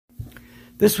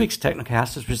This week's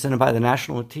TechnoCast is presented by the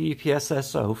National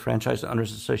TEPSSO Franchise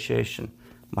Owners Association.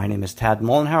 My name is Tad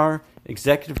Mollenhauer,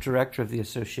 Executive Director of the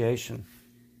association.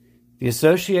 The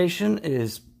association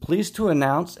is pleased to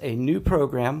announce a new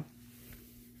program,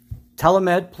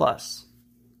 Telemed Plus.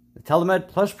 The Telemed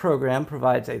Plus program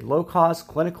provides a low-cost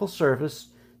clinical service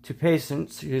to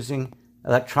patients using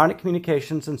electronic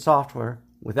communications and software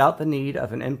without the need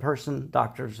of an in-person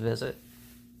doctor's visit.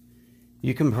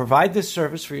 You can provide this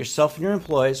service for yourself and your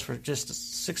employees for just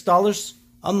 $6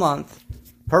 a month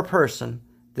per person.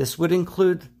 This would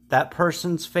include that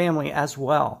person's family as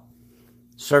well.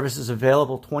 Service is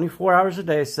available 24 hours a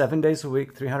day, 7 days a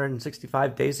week,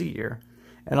 365 days a year,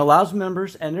 and allows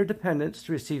members and their dependents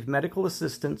to receive medical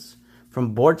assistance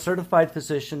from board-certified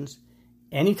physicians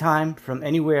anytime from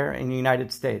anywhere in the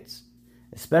United States.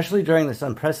 Especially during this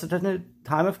unprecedented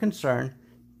time of concern,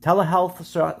 telehealth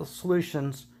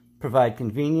solutions provide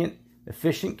convenient,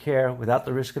 efficient care without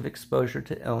the risk of exposure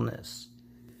to illness.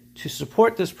 To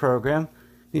support this program,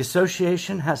 the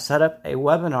association has set up a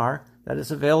webinar that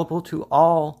is available to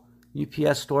all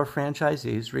UPS store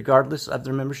franchisees, regardless of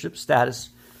their membership status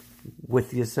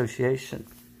with the association.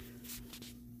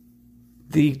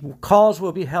 The calls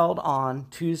will be held on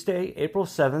Tuesday, April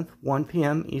 7th, 1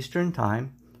 p.m. Eastern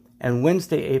Time, and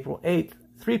Wednesday, April 8th,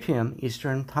 3 p.m.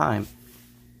 Eastern Time.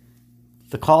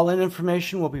 The call-in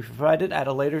information will be provided at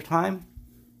a later time.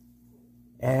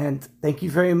 And thank you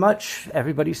very much.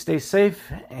 Everybody stay safe,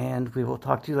 and we will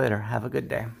talk to you later. Have a good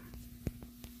day.